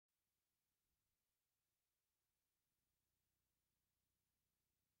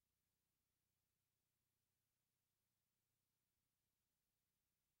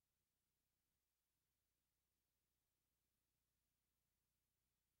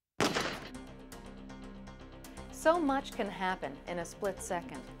So much can happen in a split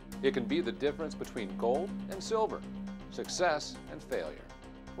second. It can be the difference between gold and silver, success and failure.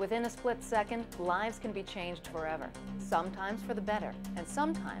 Within a split second, lives can be changed forever, sometimes for the better and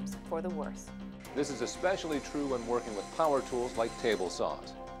sometimes for the worse. This is especially true when working with power tools like table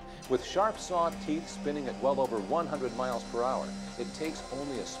saws. With sharp saw teeth spinning at well over 100 miles per hour, it takes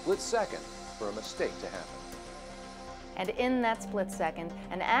only a split second for a mistake to happen. And in that split second,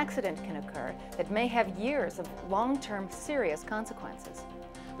 an accident can occur that may have years of long-term serious consequences.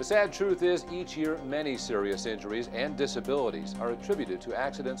 The sad truth is, each year many serious injuries and disabilities are attributed to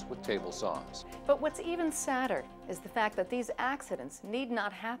accidents with table saws. But what's even sadder is the fact that these accidents need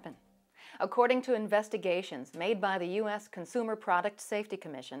not happen. According to investigations made by the U.S. Consumer Product Safety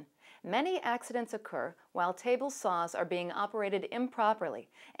Commission, many accidents occur while table saws are being operated improperly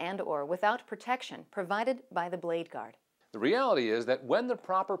and/or without protection provided by the blade guard. The reality is that when the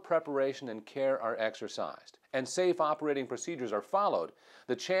proper preparation and care are exercised and safe operating procedures are followed,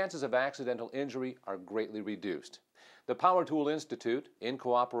 the chances of accidental injury are greatly reduced. The Power Tool Institute, in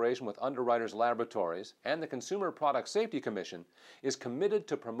cooperation with Underwriters Laboratories and the Consumer Product Safety Commission, is committed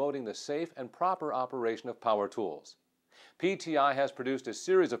to promoting the safe and proper operation of power tools. PTI has produced a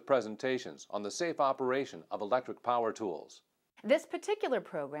series of presentations on the safe operation of electric power tools. This particular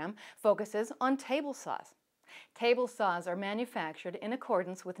program focuses on table saws. Table saws are manufactured in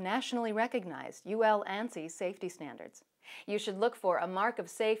accordance with nationally recognized UL ANSI safety standards. You should look for a mark of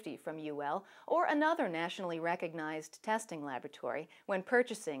safety from UL or another nationally recognized testing laboratory when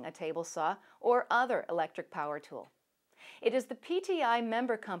purchasing a table saw or other electric power tool. It is the PTI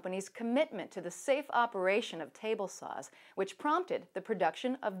member company's commitment to the safe operation of table saws which prompted the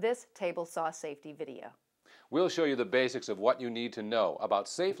production of this table saw safety video. We'll show you the basics of what you need to know about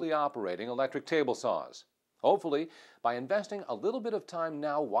safely operating electric table saws. Hopefully, by investing a little bit of time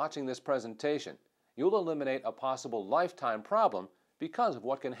now watching this presentation, you'll eliminate a possible lifetime problem because of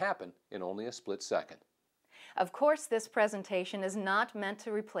what can happen in only a split second. Of course, this presentation is not meant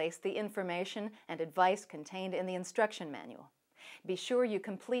to replace the information and advice contained in the instruction manual. Be sure you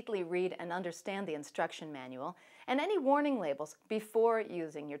completely read and understand the instruction manual and any warning labels before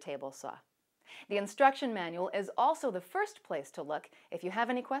using your table saw. The instruction manual is also the first place to look if you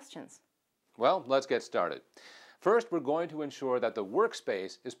have any questions. Well, let's get started. First, we're going to ensure that the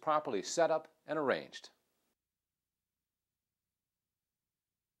workspace is properly set up and arranged.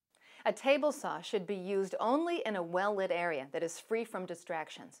 A table saw should be used only in a well-lit area that is free from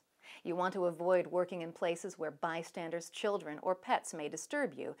distractions. You want to avoid working in places where bystanders, children, or pets may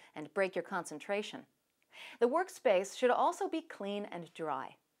disturb you and break your concentration. The workspace should also be clean and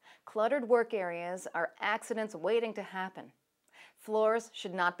dry. Cluttered work areas are accidents waiting to happen. Floors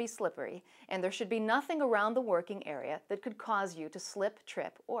should not be slippery, and there should be nothing around the working area that could cause you to slip,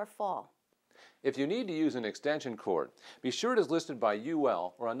 trip, or fall. If you need to use an extension cord, be sure it is listed by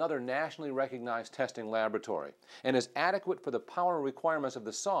UL or another nationally recognized testing laboratory and is adequate for the power requirements of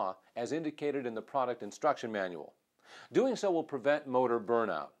the saw as indicated in the product instruction manual. Doing so will prevent motor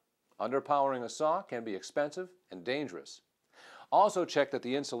burnout. Underpowering a saw can be expensive and dangerous. Also check that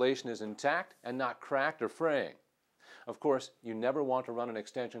the insulation is intact and not cracked or fraying. Of course, you never want to run an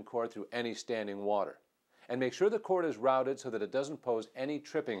extension cord through any standing water. And make sure the cord is routed so that it doesn't pose any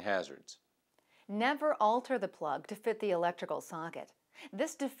tripping hazards. Never alter the plug to fit the electrical socket.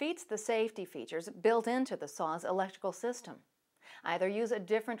 This defeats the safety features built into the saw's electrical system. Either use a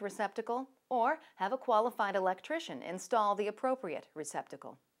different receptacle or have a qualified electrician install the appropriate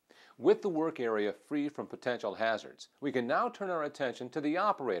receptacle. With the work area free from potential hazards, we can now turn our attention to the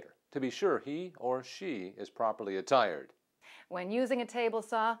operator to be sure he or she is properly attired. When using a table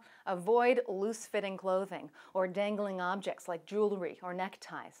saw, avoid loose-fitting clothing or dangling objects like jewelry or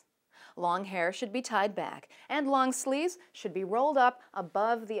neckties. Long hair should be tied back, and long sleeves should be rolled up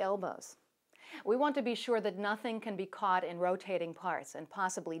above the elbows. We want to be sure that nothing can be caught in rotating parts and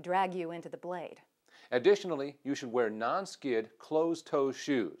possibly drag you into the blade. Additionally, you should wear non-skid, closed-toe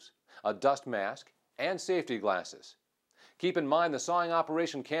shoes, a dust mask, and safety glasses. Keep in mind the sawing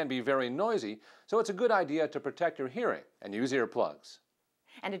operation can be very noisy, so it's a good idea to protect your hearing and use earplugs.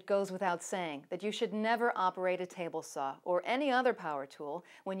 And it goes without saying that you should never operate a table saw or any other power tool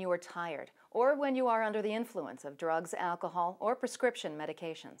when you are tired or when you are under the influence of drugs, alcohol, or prescription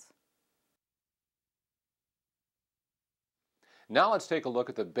medications. Now let's take a look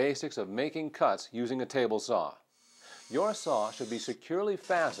at the basics of making cuts using a table saw. Your saw should be securely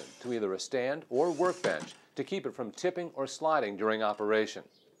fastened to either a stand or workbench to keep it from tipping or sliding during operation.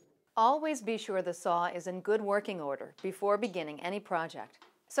 Always be sure the saw is in good working order before beginning any project.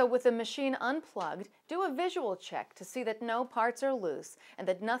 So with the machine unplugged, do a visual check to see that no parts are loose and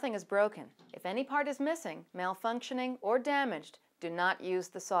that nothing is broken. If any part is missing, malfunctioning, or damaged, do not use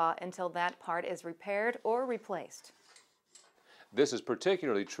the saw until that part is repaired or replaced. This is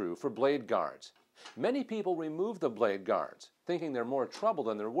particularly true for blade guards. Many people remove the blade guards, thinking they're more trouble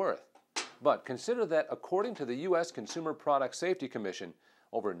than they're worth. But consider that according to the U.S. Consumer Product Safety Commission,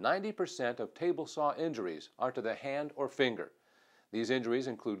 over 90% of table saw injuries are to the hand or finger. These injuries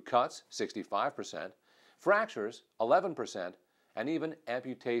include cuts, 65%, fractures, 11%, and even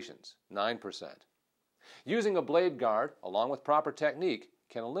amputations, 9%. Using a blade guard, along with proper technique,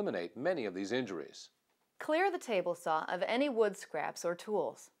 can eliminate many of these injuries. Clear the table saw of any wood scraps or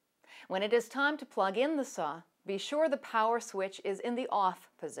tools. When it is time to plug in the saw, be sure the power switch is in the off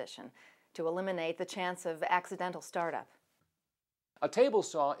position to eliminate the chance of accidental startup. A table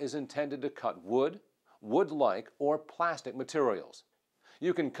saw is intended to cut wood, wood-like, or plastic materials.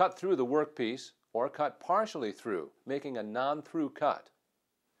 You can cut through the workpiece or cut partially through, making a non-through cut.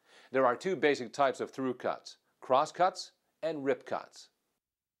 There are two basic types of through cuts, cross cuts and rip cuts.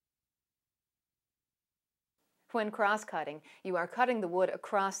 When cross-cutting, you are cutting the wood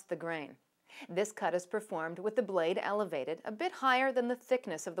across the grain. This cut is performed with the blade elevated a bit higher than the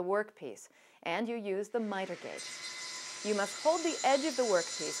thickness of the workpiece, and you use the miter gauge. You must hold the edge of the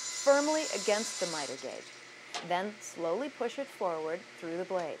workpiece firmly against the miter gauge. Then slowly push it forward through the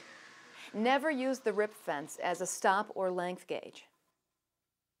blade. Never use the rip fence as a stop or length gauge.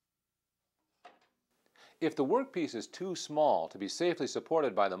 If the workpiece is too small to be safely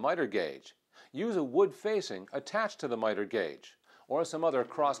supported by the miter gauge, use a wood facing attached to the miter gauge or some other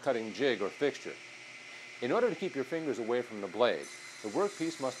cross-cutting jig or fixture. In order to keep your fingers away from the blade, the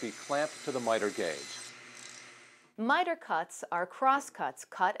workpiece must be clamped to the miter gauge. Miter cuts are cross cuts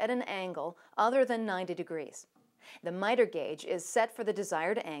cut at an angle other than 90 degrees. The miter gauge is set for the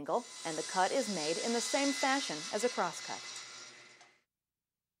desired angle, and the cut is made in the same fashion as a cross cut.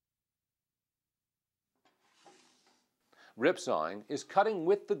 Rip sawing is cutting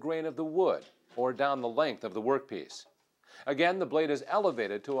with the grain of the wood or down the length of the workpiece. Again, the blade is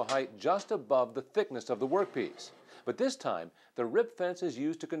elevated to a height just above the thickness of the workpiece, but this time the rip fence is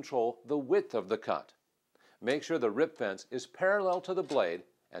used to control the width of the cut. Make sure the rip fence is parallel to the blade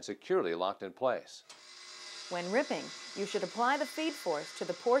and securely locked in place. When ripping, you should apply the feed force to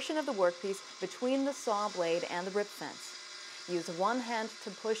the portion of the workpiece between the saw blade and the rip fence. Use one hand to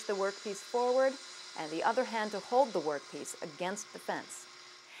push the workpiece forward and the other hand to hold the workpiece against the fence.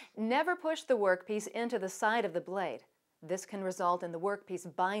 Never push the workpiece into the side of the blade. This can result in the workpiece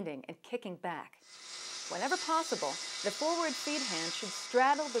binding and kicking back. Whenever possible, the forward feed hand should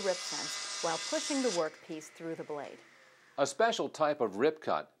straddle the rip fence while pushing the workpiece through the blade. A special type of rip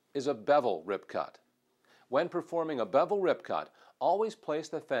cut is a bevel rip cut. When performing a bevel rip cut, always place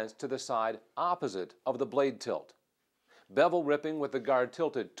the fence to the side opposite of the blade tilt. Bevel ripping with the guard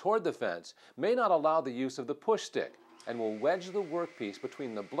tilted toward the fence may not allow the use of the push stick and will wedge the workpiece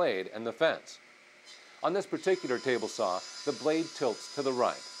between the blade and the fence. On this particular table saw, the blade tilts to the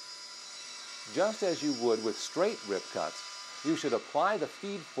right. Just as you would with straight rip cuts, you should apply the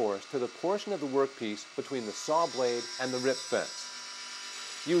feed force to the portion of the workpiece between the saw blade and the rip fence.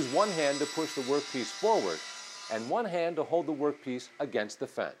 Use one hand to push the workpiece forward and one hand to hold the workpiece against the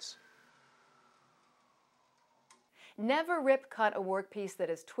fence. Never rip cut a workpiece that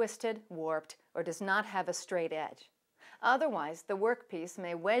is twisted, warped, or does not have a straight edge. Otherwise, the workpiece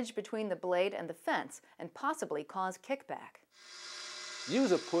may wedge between the blade and the fence and possibly cause kickback.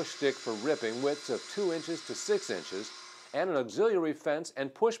 Use a push stick for ripping widths of 2 inches to 6 inches and an auxiliary fence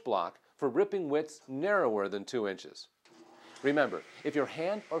and push block for ripping widths narrower than 2 inches. Remember, if your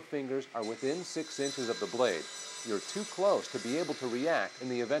hand or fingers are within 6 inches of the blade, you're too close to be able to react in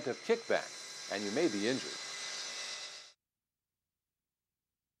the event of kickback, and you may be injured.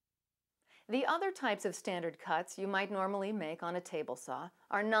 The other types of standard cuts you might normally make on a table saw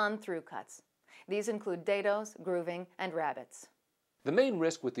are non-through cuts. These include dados, grooving, and rabbets. The main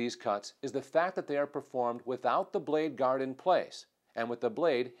risk with these cuts is the fact that they are performed without the blade guard in place and with the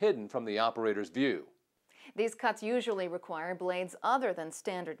blade hidden from the operator's view. These cuts usually require blades other than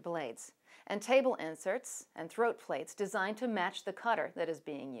standard blades, and table inserts and throat plates designed to match the cutter that is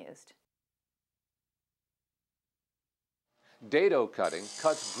being used. Dado cutting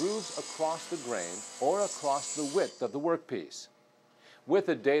cuts grooves across the grain or across the width of the workpiece. With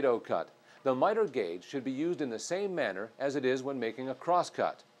a dado cut, the miter gauge should be used in the same manner as it is when making a cross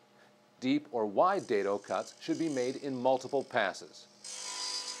cut. Deep or wide dado cuts should be made in multiple passes.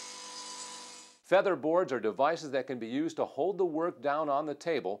 Feather boards are devices that can be used to hold the work down on the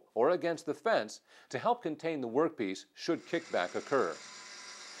table or against the fence to help contain the workpiece should kickback occur.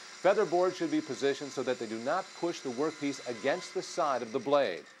 Feather boards should be positioned so that they do not push the workpiece against the side of the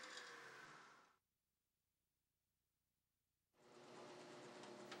blade.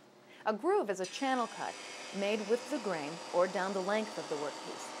 A groove is a channel cut made with the grain or down the length of the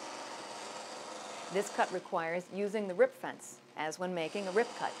workpiece. This cut requires using the rip fence, as when making a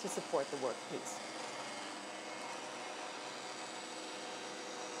rip cut to support the workpiece.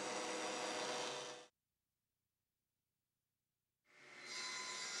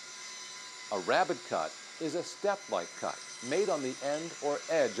 A rabbet cut is a step-like cut made on the end or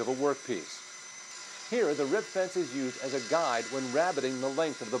edge of a workpiece. Here, the rip fence is used as a guide when rabbeting the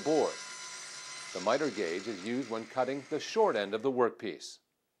length of the board. The miter gauge is used when cutting the short end of the workpiece.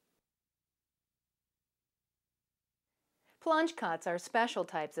 Plunge cuts are special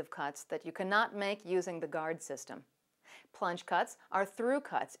types of cuts that you cannot make using the guard system. Plunge cuts are through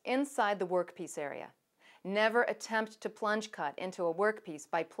cuts inside the workpiece area. Never attempt to plunge cut into a workpiece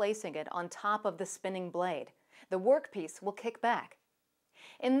by placing it on top of the spinning blade. The workpiece will kick back.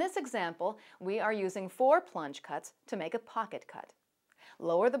 In this example, we are using 4 plunge cuts to make a pocket cut.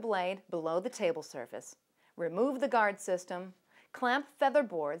 Lower the blade below the table surface, remove the guard system, clamp feather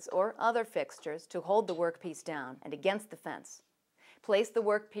boards or other fixtures to hold the workpiece down and against the fence. Place the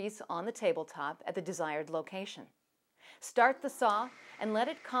workpiece on the tabletop at the desired location. Start the saw and let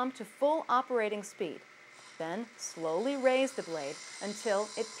it come to full operating speed. Then slowly raise the blade until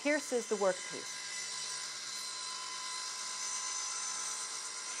it pierces the workpiece.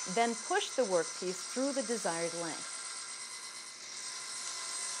 Then push the workpiece through the desired length.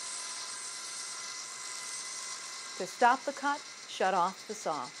 To stop the cut, shut off the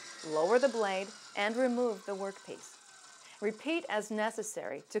saw, lower the blade, and remove the workpiece. Repeat as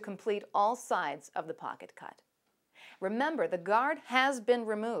necessary to complete all sides of the pocket cut. Remember, the guard has been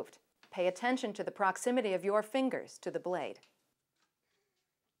removed. Pay attention to the proximity of your fingers to the blade.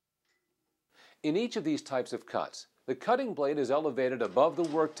 In each of these types of cuts, the cutting blade is elevated above the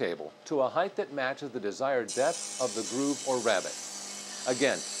work table to a height that matches the desired depth of the groove or rabbet.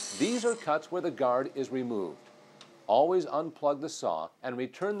 Again, these are cuts where the guard is removed. Always unplug the saw and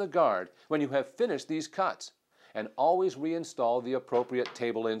return the guard when you have finished these cuts, and always reinstall the appropriate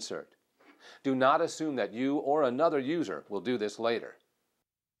table insert. Do not assume that you or another user will do this later.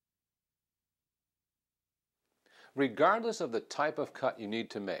 Regardless of the type of cut you need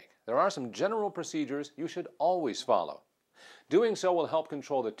to make, there are some general procedures you should always follow. Doing so will help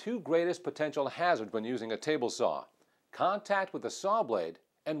control the 2 greatest potential hazards when using a table saw: contact with the saw blade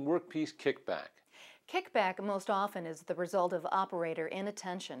and workpiece kickback. Kickback most often is the result of operator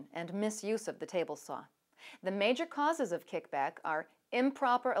inattention and misuse of the table saw. The major causes of kickback are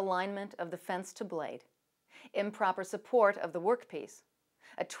improper alignment of the fence to blade, improper support of the workpiece,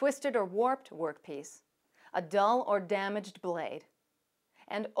 a twisted or warped workpiece, a dull or damaged blade,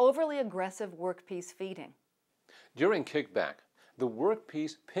 and overly aggressive workpiece feeding. During kickback, the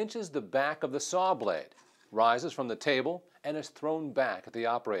workpiece pinches the back of the saw blade, rises from the table, and is thrown back at the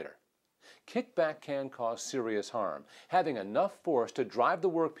operator. Kickback can cause serious harm, having enough force to drive the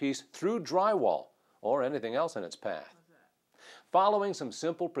workpiece through drywall or anything else in its path. Following some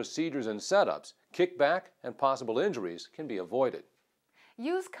simple procedures and setups, kickback and possible injuries can be avoided.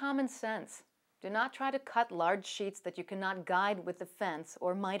 Use common sense. Do not try to cut large sheets that you cannot guide with the fence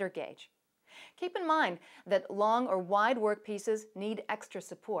or miter gauge. Keep in mind that long or wide workpieces need extra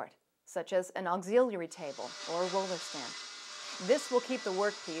support, such as an auxiliary table or a roller stand. This will keep the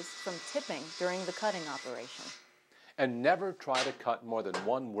workpiece from tipping during the cutting operation. And never try to cut more than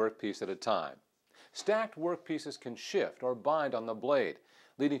 1 workpiece at a time. Stacked workpieces can shift or bind on the blade,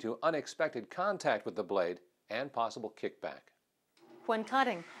 leading to unexpected contact with the blade and possible kickback. When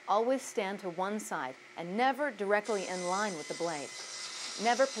cutting, always stand to one side and never directly in line with the blade.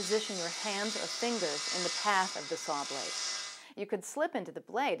 Never position your hands or fingers in the path of the saw blade. You could slip into the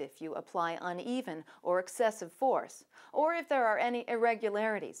blade if you apply uneven or excessive force, or if there are any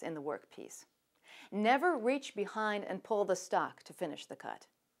irregularities in the workpiece. Never reach behind and pull the stock to finish the cut.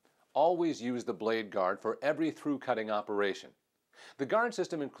 Always use the blade guard for every through cutting operation. The guard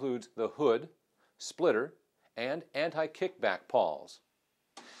system includes the hood, splitter, and anti-kickback pawls.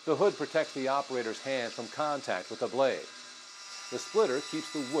 The hood protects the operator's hands from contact with the blade. The splitter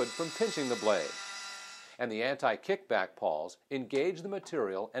keeps the wood from pinching the blade. And the anti-kickback pawls engage the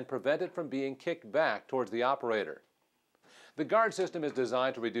material and prevent it from being kicked back towards the operator. The guard system is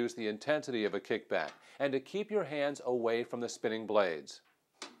designed to reduce the intensity of a kickback and to keep your hands away from the spinning blades.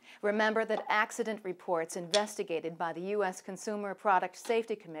 Remember that accident reports investigated by the U.S. Consumer Product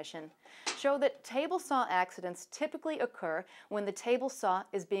Safety Commission show that table saw accidents typically occur when the table saw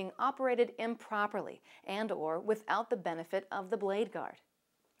is being operated improperly and/or without the benefit of the blade guard.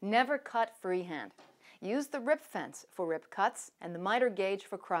 Never cut freehand. Use the rip fence for rip cuts and the miter gauge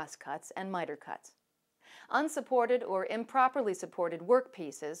for cross cuts and miter cuts. Unsupported or improperly supported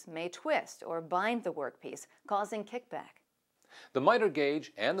workpieces may twist or bind the workpiece, causing kickback. The miter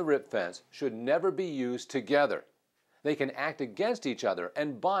gauge and the rip fence should never be used together. They can act against each other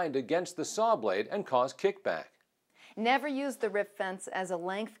and bind against the saw blade and cause kickback. Never use the rip fence as a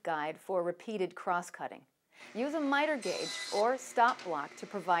length guide for repeated cross-cutting. Use a miter gauge or stop block to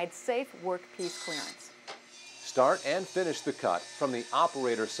provide safe workpiece clearance. Start and finish the cut from the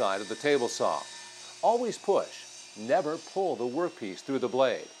operator side of the table saw. Always push, never pull the workpiece through the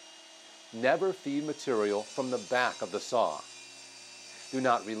blade. Never feed material from the back of the saw. Do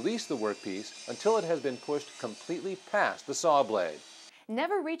not release the workpiece until it has been pushed completely past the saw blade.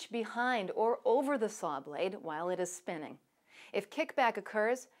 Never reach behind or over the saw blade while it is spinning. If kickback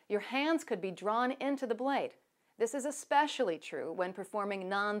occurs, your hands could be drawn into the blade. This is especially true when performing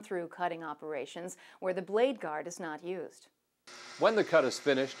non-through cutting operations where the blade guard is not used. When the cut is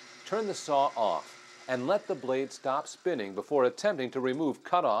finished, turn the saw off and let the blade stop spinning before attempting to remove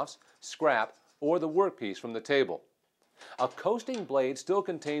cutoffs, scrap, or the workpiece from the table. A coasting blade still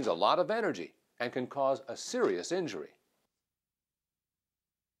contains a lot of energy and can cause a serious injury.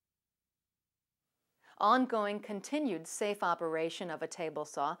 Ongoing continued safe operation of a table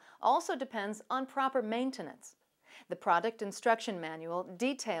saw also depends on proper maintenance. The product instruction manual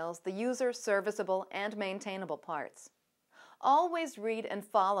details the user serviceable and maintainable parts. Always read and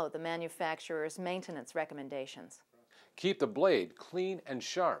follow the manufacturer's maintenance recommendations. Keep the blade clean and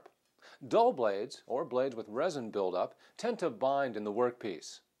sharp. Dull blades, or blades with resin buildup, tend to bind in the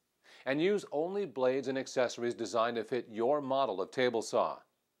workpiece. And use only blades and accessories designed to fit your model of table saw.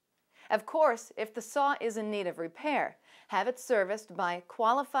 Of course, if the saw is in need of repair, have it serviced by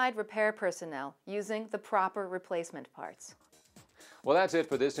qualified repair personnel using the proper replacement parts. Well, that's it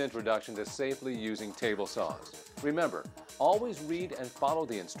for this introduction to safely using table saws. Remember, always read and follow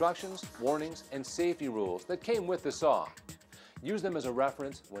the instructions, warnings, and safety rules that came with the saw. Use them as a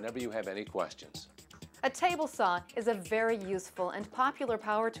reference whenever you have any questions. A table saw is a very useful and popular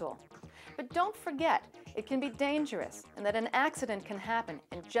power tool. But don't forget, it can be dangerous and that an accident can happen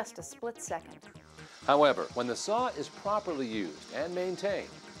in just a split second. However, when the saw is properly used and maintained,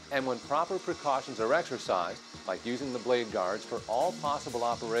 and when proper precautions are exercised, like using the blade guards for all possible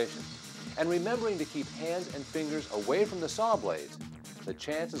operations, and remembering to keep hands and fingers away from the saw blades, the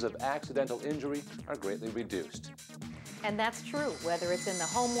chances of accidental injury are greatly reduced. And that's true whether it's in the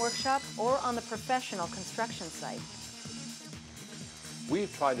home workshop or on the professional construction site.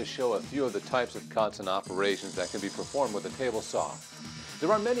 We've tried to show a few of the types of cuts and operations that can be performed with a table saw.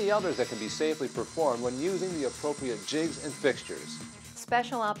 There are many others that can be safely performed when using the appropriate jigs and fixtures.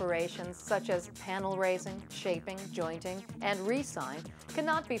 Special operations such as panel raising, shaping, jointing, and resawing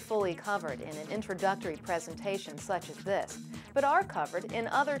cannot be fully covered in an introductory presentation such as this, but are covered in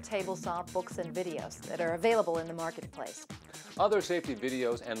other table saw books and videos that are available in the marketplace. Other safety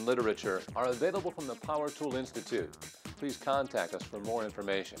videos and literature are available from the Power Tool Institute. Please contact us for more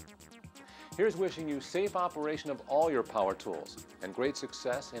information. Here's wishing you safe operation of all your power tools and great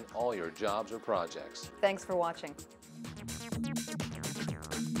success in all your jobs or projects. Thanks for watching.